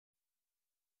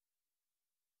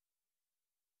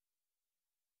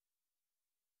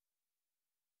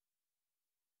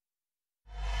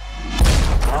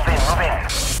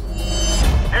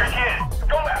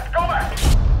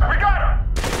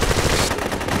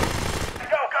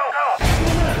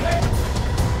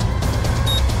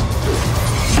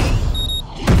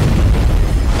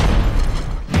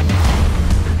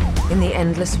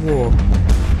endless war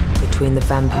between the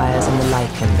vampires and the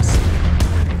Lycans,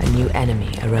 a new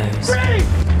enemy arose.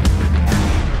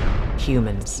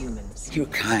 Humans. Your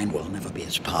kind will never be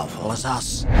as powerful as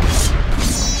us.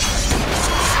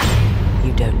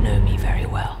 You don't know me very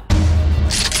well.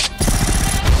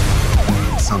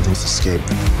 Something's escaped.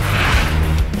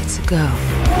 It's a girl.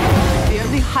 The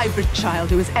only hybrid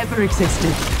child who has ever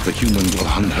existed. The humans will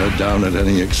hunt her down at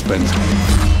any expense.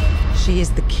 She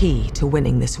is the key to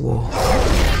winning this war.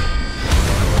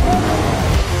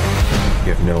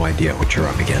 You have no idea what you're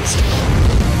up against.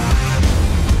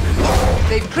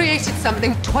 They've created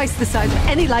something twice the size of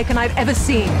any Lycan I've ever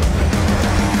seen.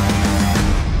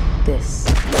 This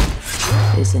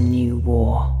is a new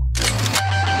war.